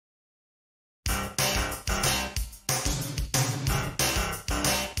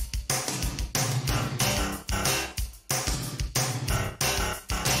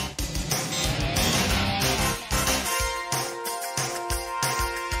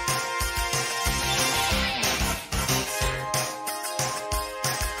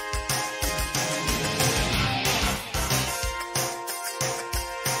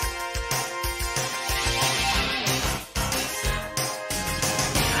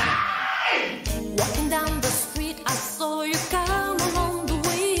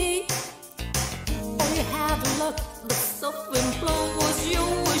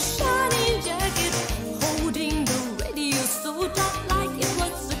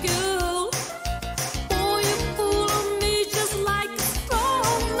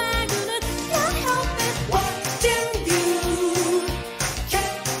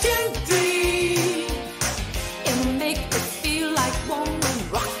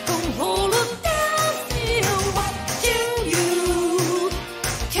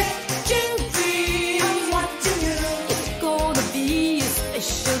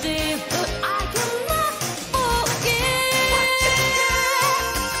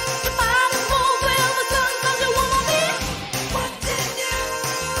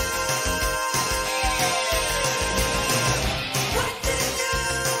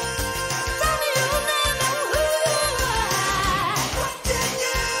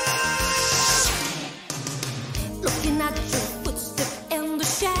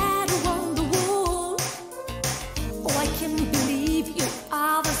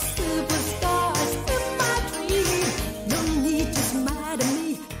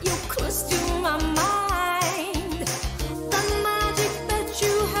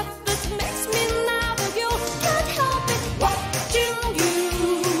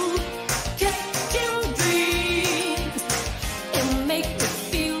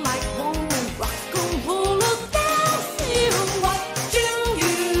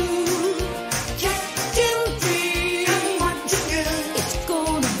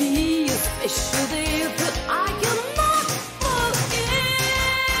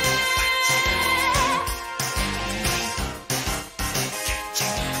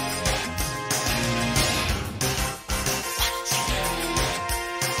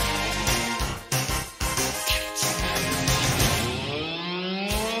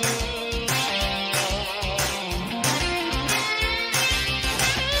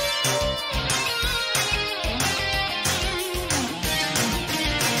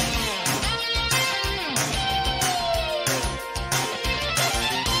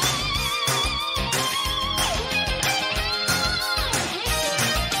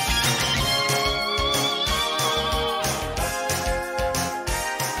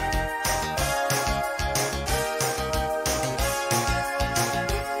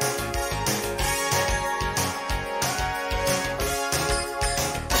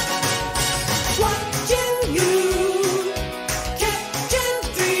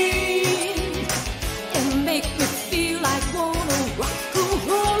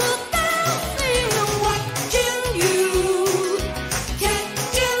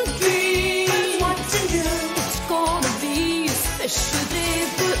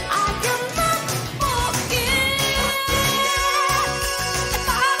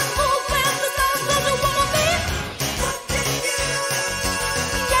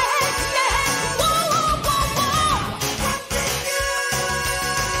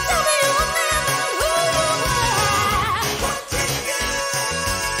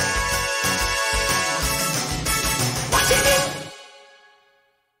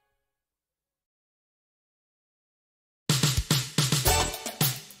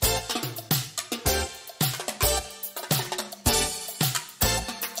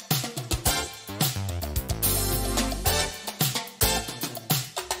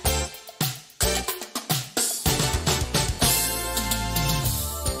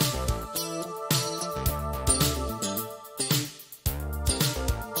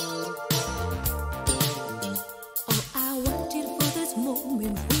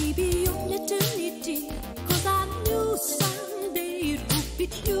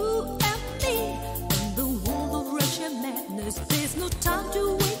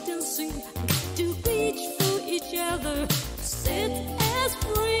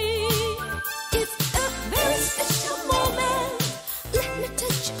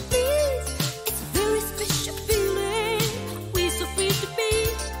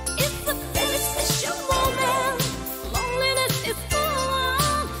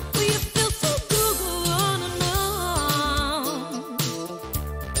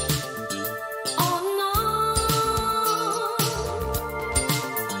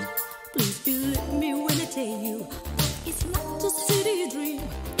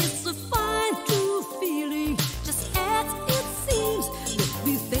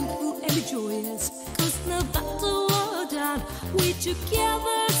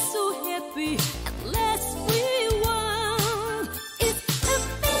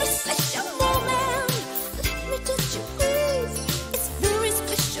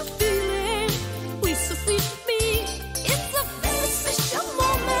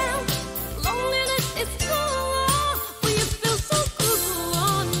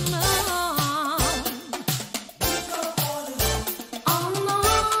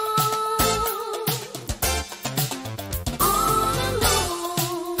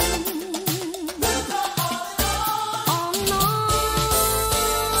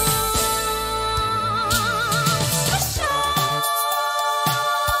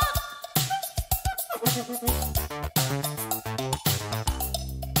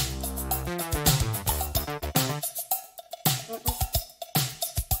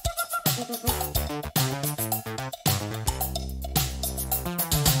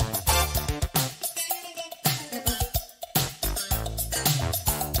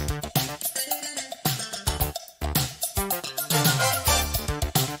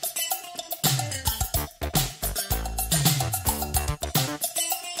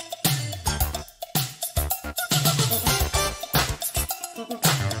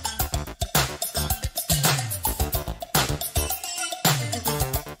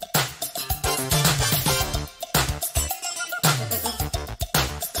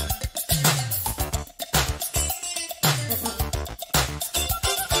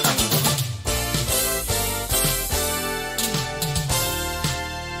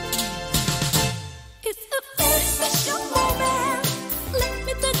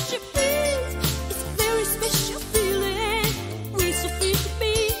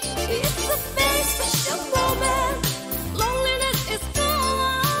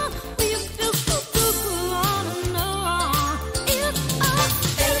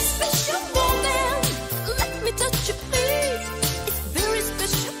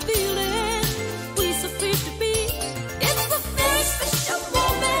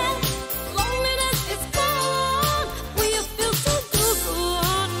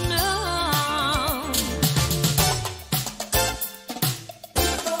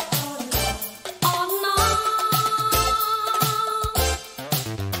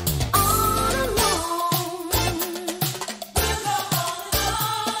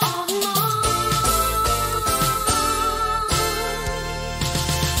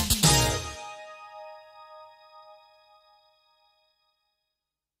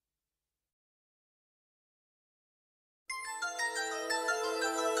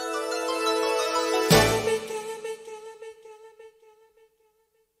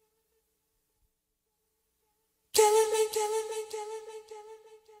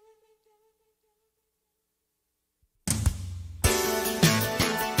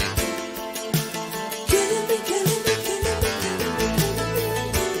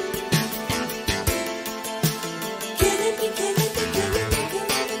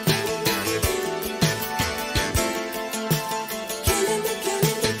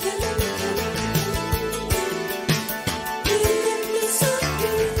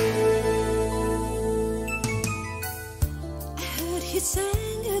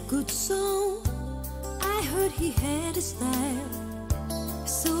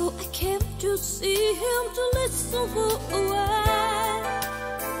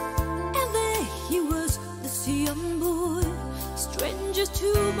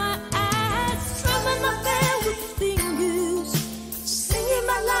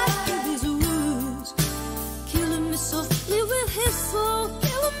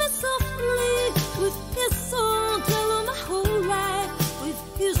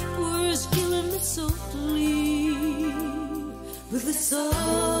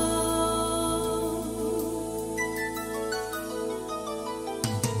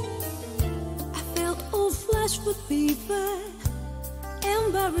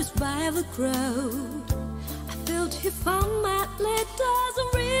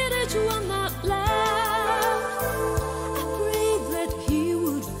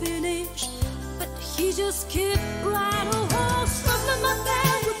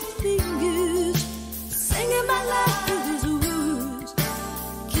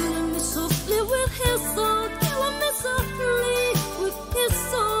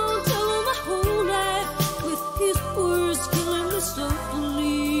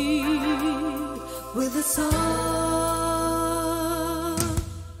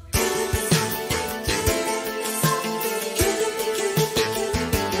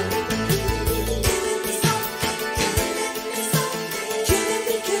Killing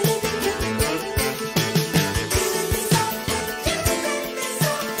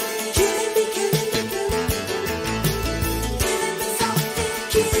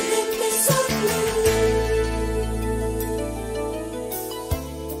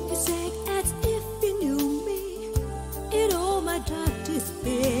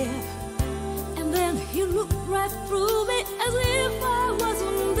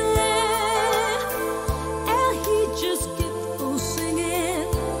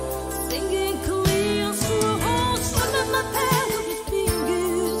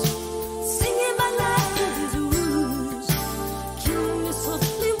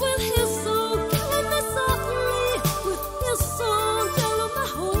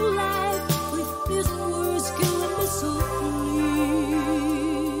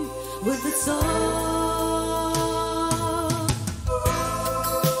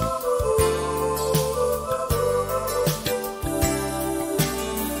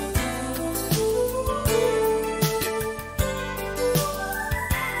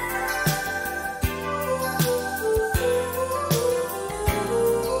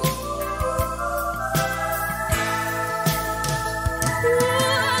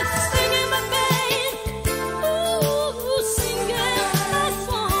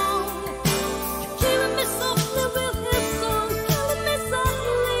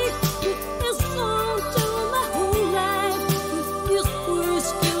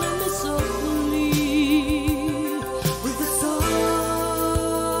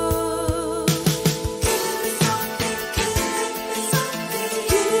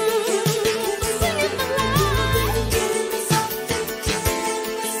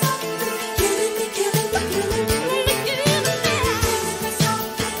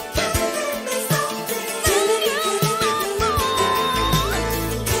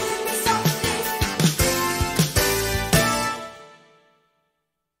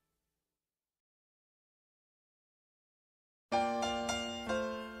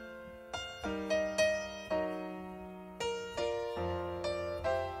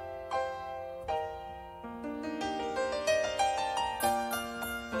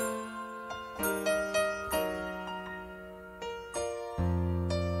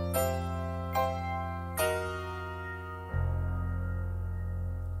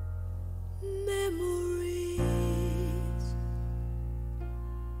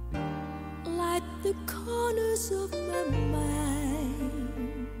the corners of my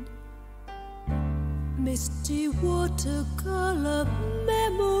mind, misty watercolor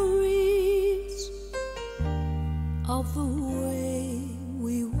memories of the way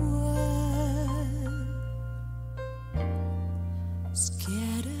we were,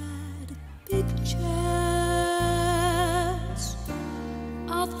 scattered pictures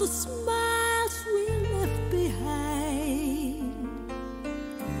of the smiles we left behind,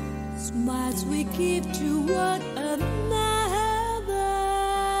 smiles we give to one another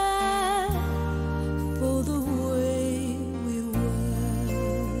for the way we were.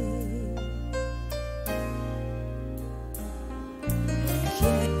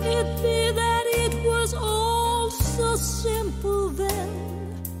 Can it be that it was all so simple then,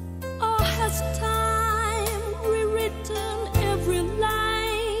 or has time rewritten every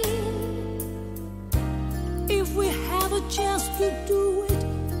line? If we have a chance to do it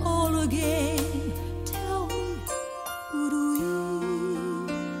all again, tell me, could we?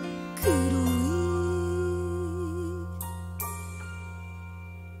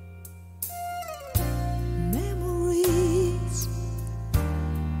 Memories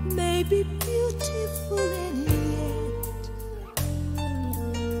may be beautiful and yet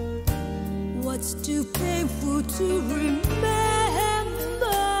what's too painful to remember,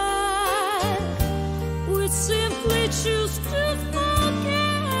 we simply choose to forget.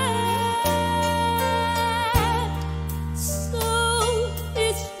 So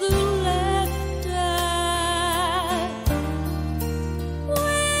it's the laughter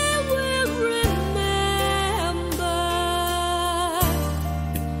we will remember,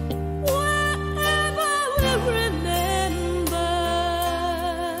 wherever we remember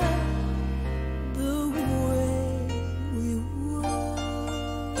the way we were.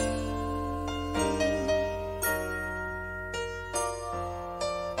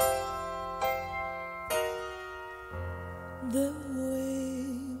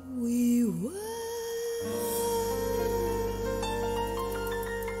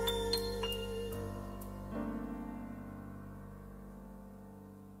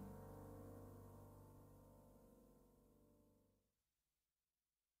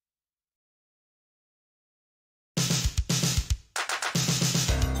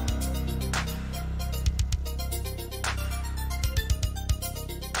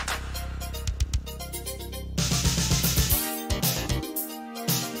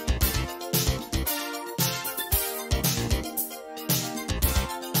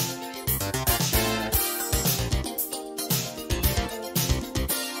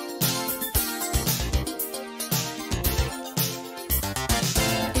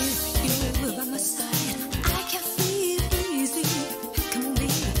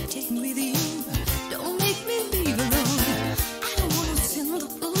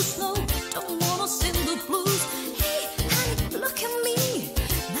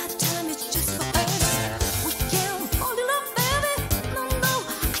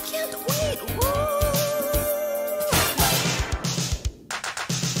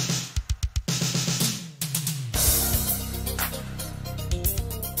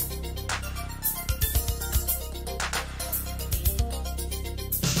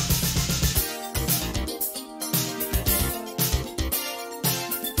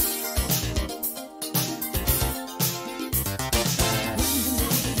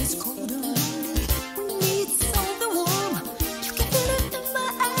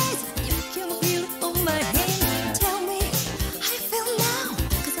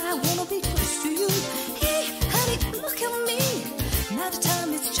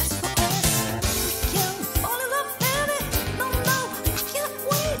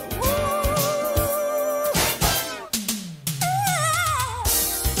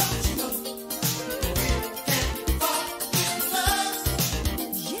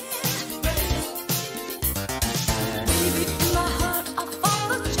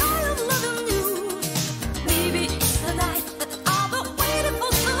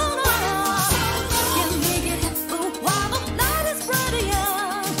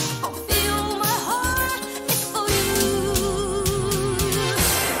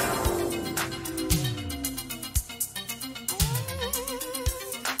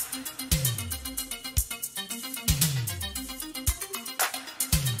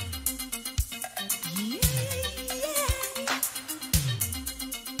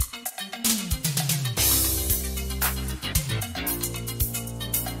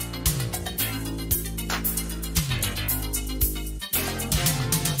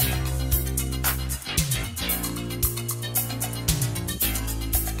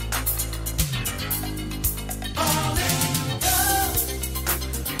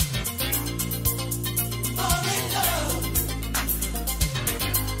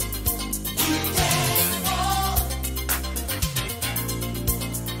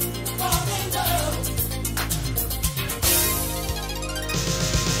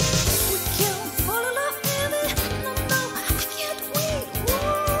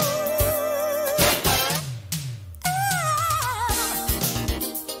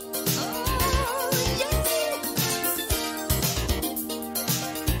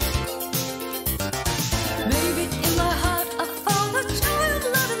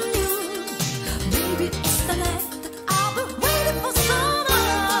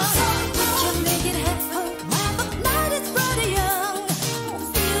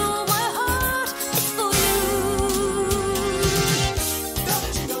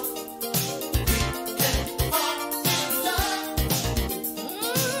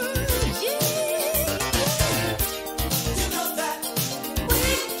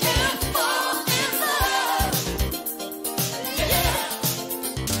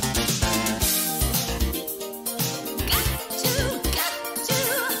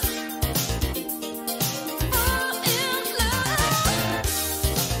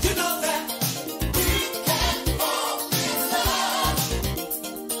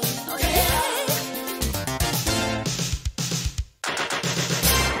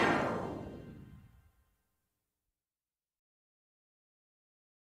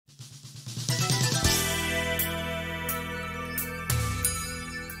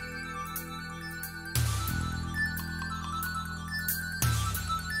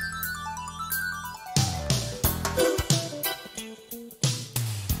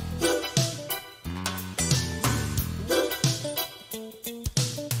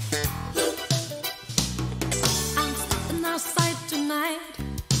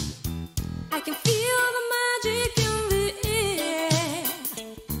 can feel the magic in the air.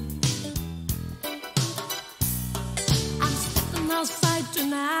 I'm stepping outside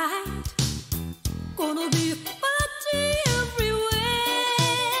tonight. Gonna be a party everywhere.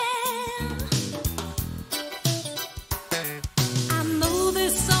 I know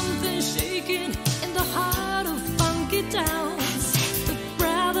there's something shaking in the heart of funky towns. The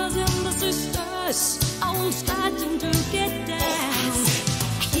brothers and the sisters all starting to get down.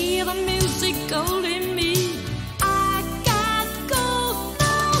 I hear the music calling me. I got to go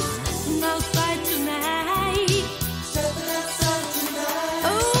now. Stepping outside tonight. Stepping outside tonight.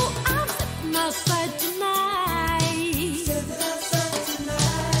 Oh, I'm stepping outside tonight. Stepping outside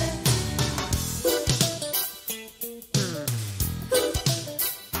tonight.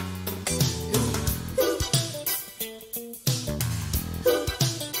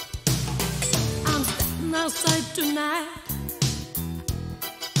 I'm stepping outside tonight.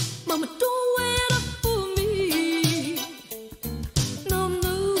 Mama, don't wait up for me. No,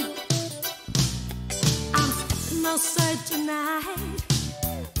 no. I'm stepping outside tonight.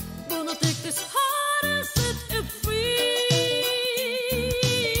 Gonna take this heart and set it free.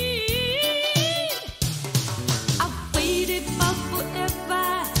 I've waited for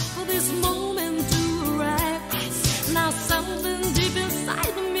forever for this moment to arrive. Now something deep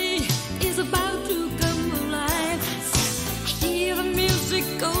inside of me is about to come alive. I hear the music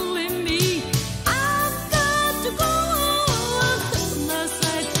calling me. I've got to go. I'm stepping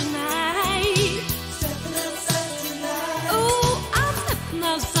outside tonight. Stepping outside tonight. Oh, I'm stepping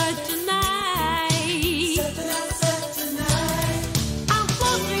outside tonight. Stepping outside tonight. I'm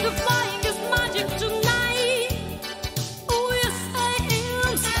floating and flying. It's magic tonight. Oh, yes, I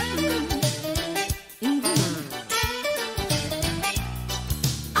am stepping.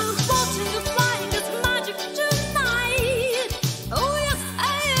 I'm floating and flying. It's magic tonight. Oh, yes, I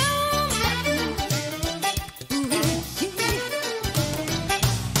am stepping.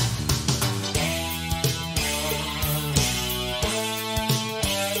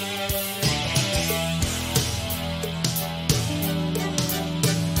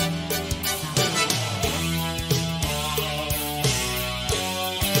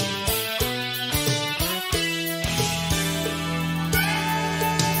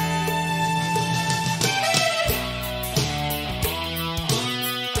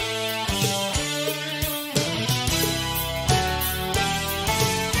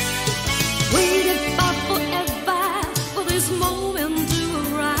 Waited for forever for this moment to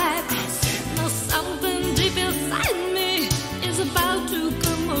arrive. Now something deep inside me is about to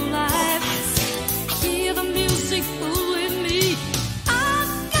come alive. I hear the music pulling me.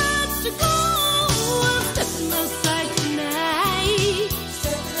 I've got to go. I'm stepping outside tonight.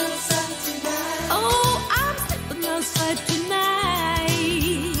 Stepping outside tonight. Oh, I'm stepping outside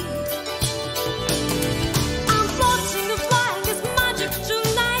tonight. I'm floating and flying. It's magic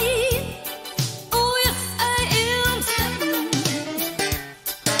tonight. Oh, yes, I am stepping.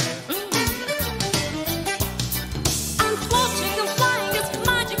 I'm floating and flying. It's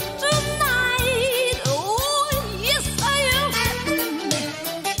magic tonight. Oh, yes, I am stepping.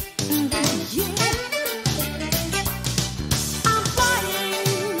 Yeah. I'm flying.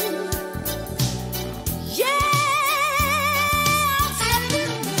 Yeah, I'm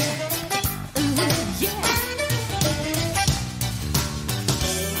stepping. Yeah.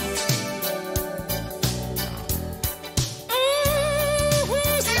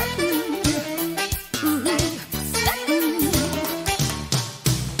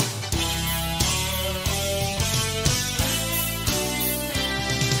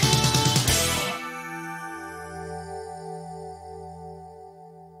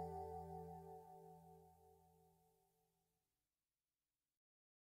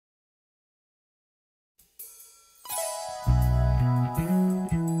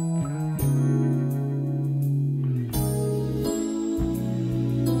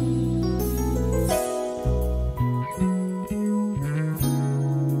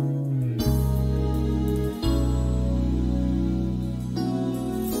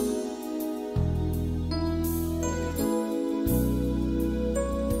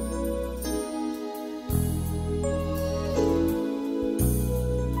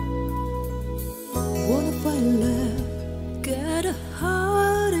 Wanna find love, got a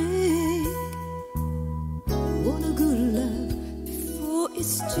heartache. Want a good love before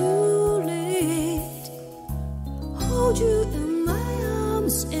it's too late. Hold you in my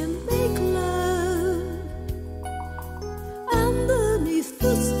arms and make love underneath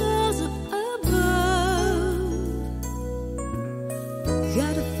the stars above.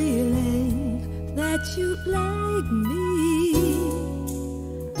 Got a feeling that you like me.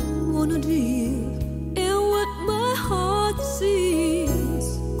 Wanna remedy, and what my heart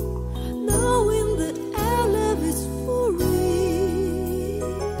sees, knowing that our love is for real,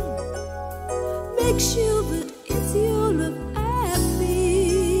 make sure that it's your love I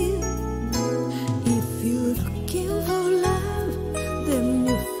feel. If you're looking for love, then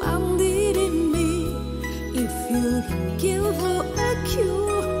you found it in me. If you're looking for a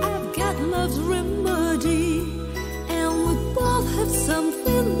cure, I've got love's remedy. And we both have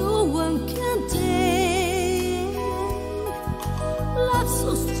something no one can take. Love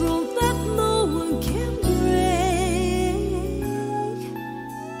so strong that no one can break.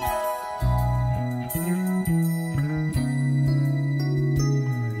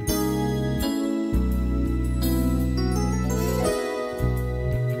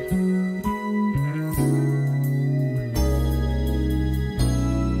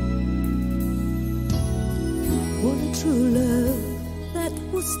 What a true love that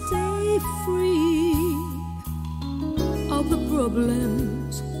will stay free of the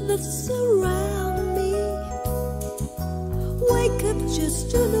problems that surround me. Wake up just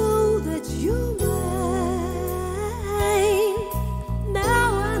to know that you're mine, now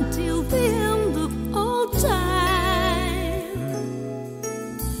until the end of all time.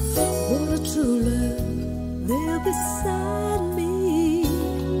 What a true love there beside me.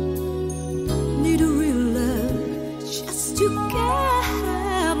 Need a real love just to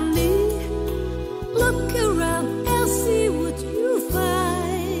get me. Look around and see what you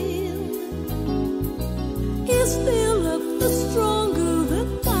find. Is there love that's stronger than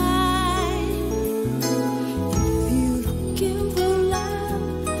mine? If you're looking for love,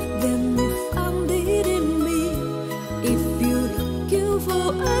 then you found it in me. If you're looking for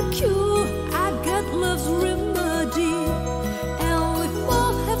a cure, I got love's remedy. And we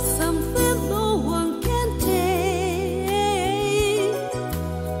both have something no one can take.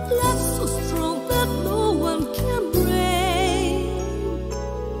 Love so strong that no one can break.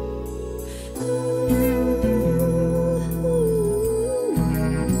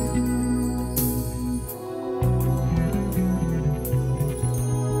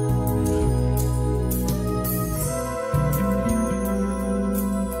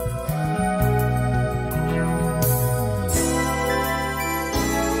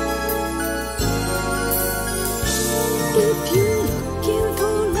 If you're looking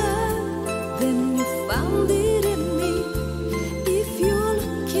for love, then you found it in me. If you're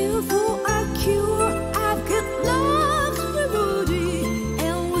looking for a cure, I've got love's remedy.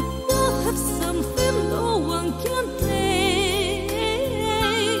 And we both have something no one can take.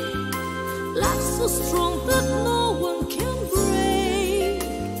 Love so strong that no one can break.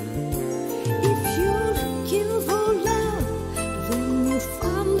 If you're looking for love, then you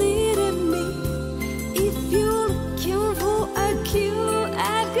found it in me. If you're looking for a cure, I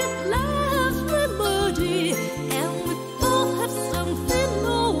got love's remedy. And we both have something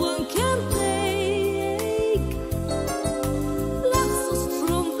no one can take. Love so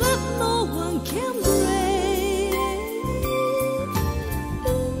strong that no one can break.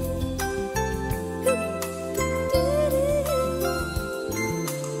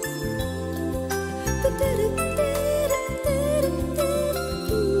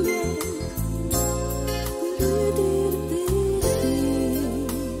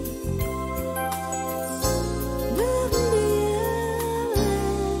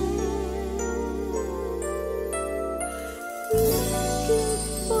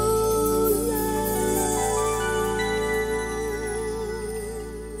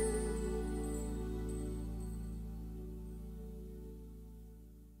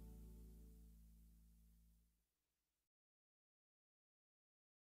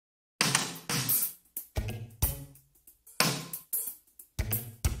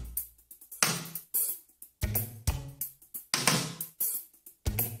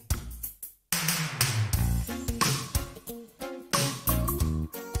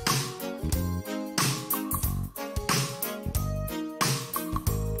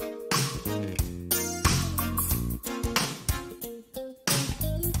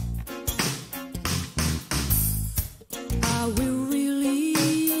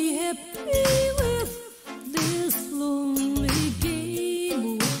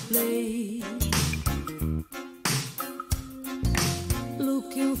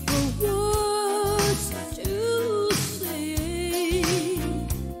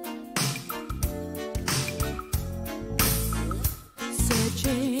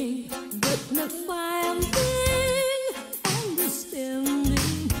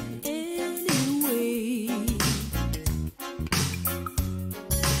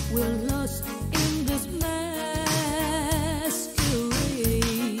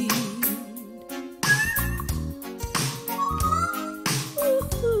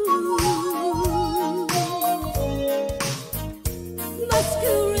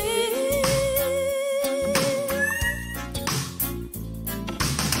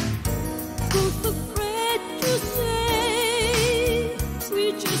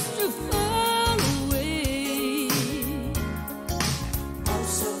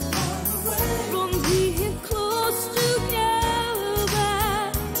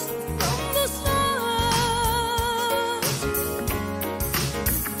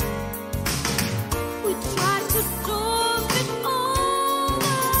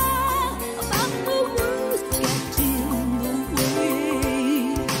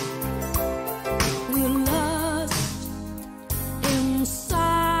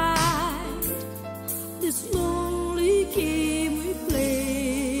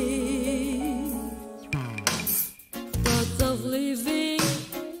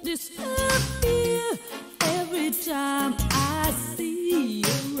 disappear every time I see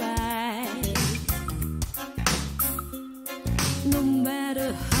your eyes. No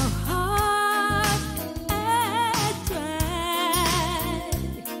matter how hard I try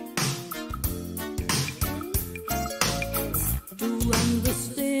to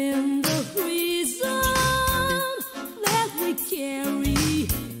understand the reason that we carry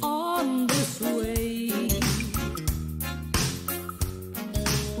on this way,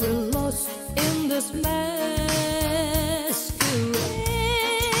 we're lost in this masquerade.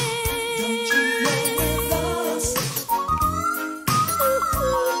 Don't you know we're lost?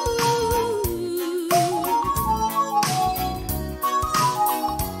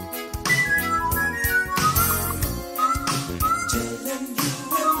 Telling you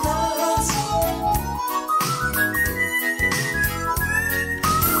we're lost.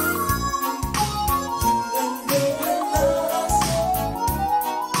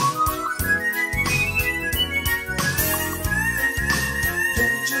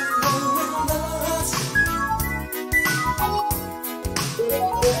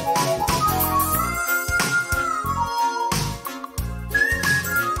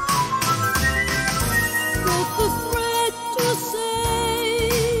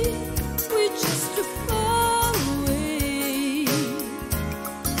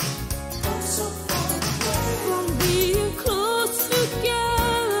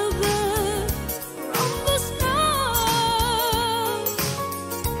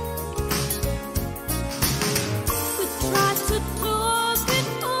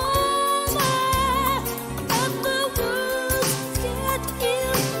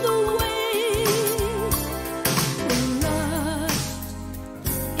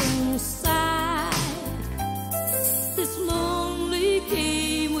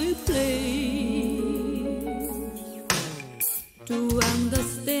 To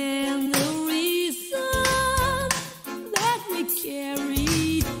understand the reason that we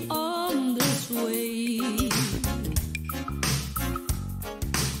carry on this way,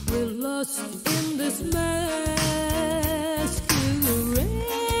 we're lost in this masquerade.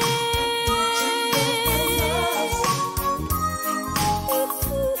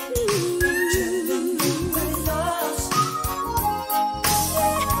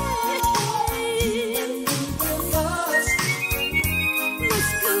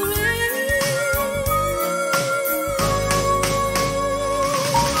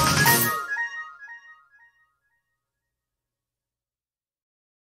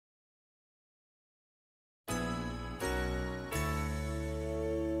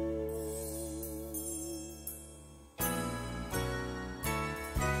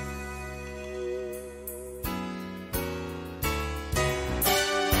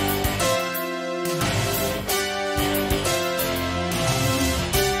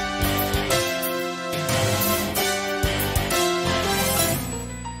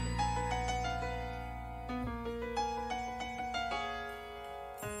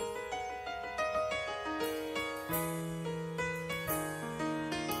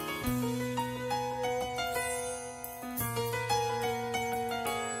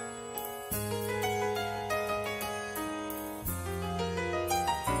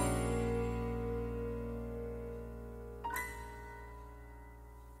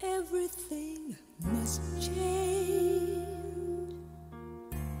 Everything must change.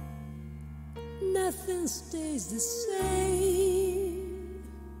 Nothing stays the same.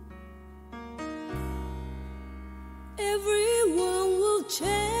 Everyone will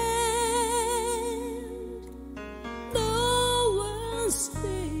change. No one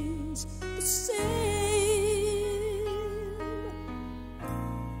stays the same.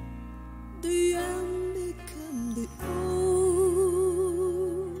 The young become the old,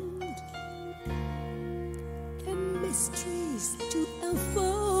 and mysteries to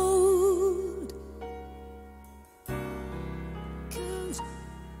unfold. 'Cause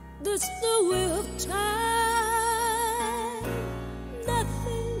that's the way of time.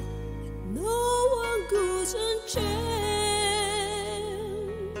 Nothing, no one goes unchanged.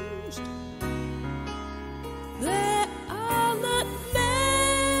 There are not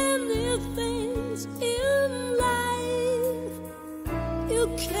many things in life you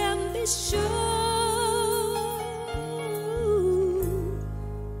can be sure,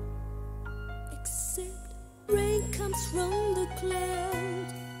 except rain comes from the cloud,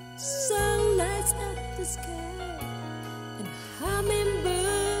 sun lights up the sky, and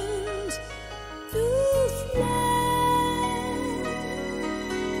hummingbirds do fly.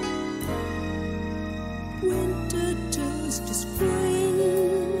 Winter turns to spring.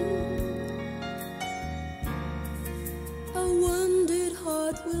 A wounded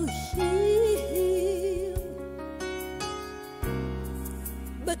heart will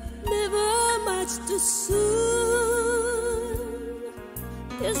much too soon.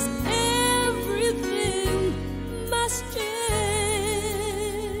 'Cause everything must change.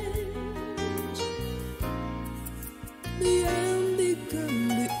 The young become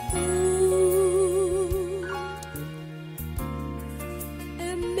the old,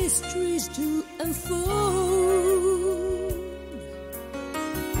 and mysteries to unfold.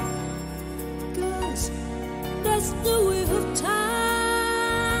 'Cause that's the way of time.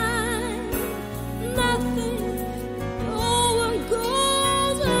 Nothing, no one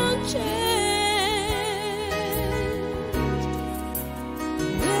goes unchanged.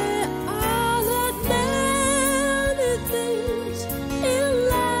 There are not many things in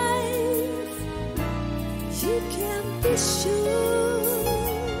life you can be sure,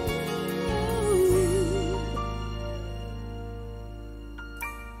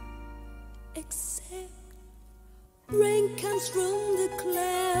 except rain comes from the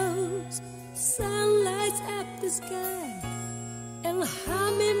clouds, sun lights up the sky, and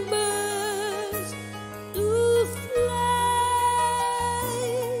hummingbirds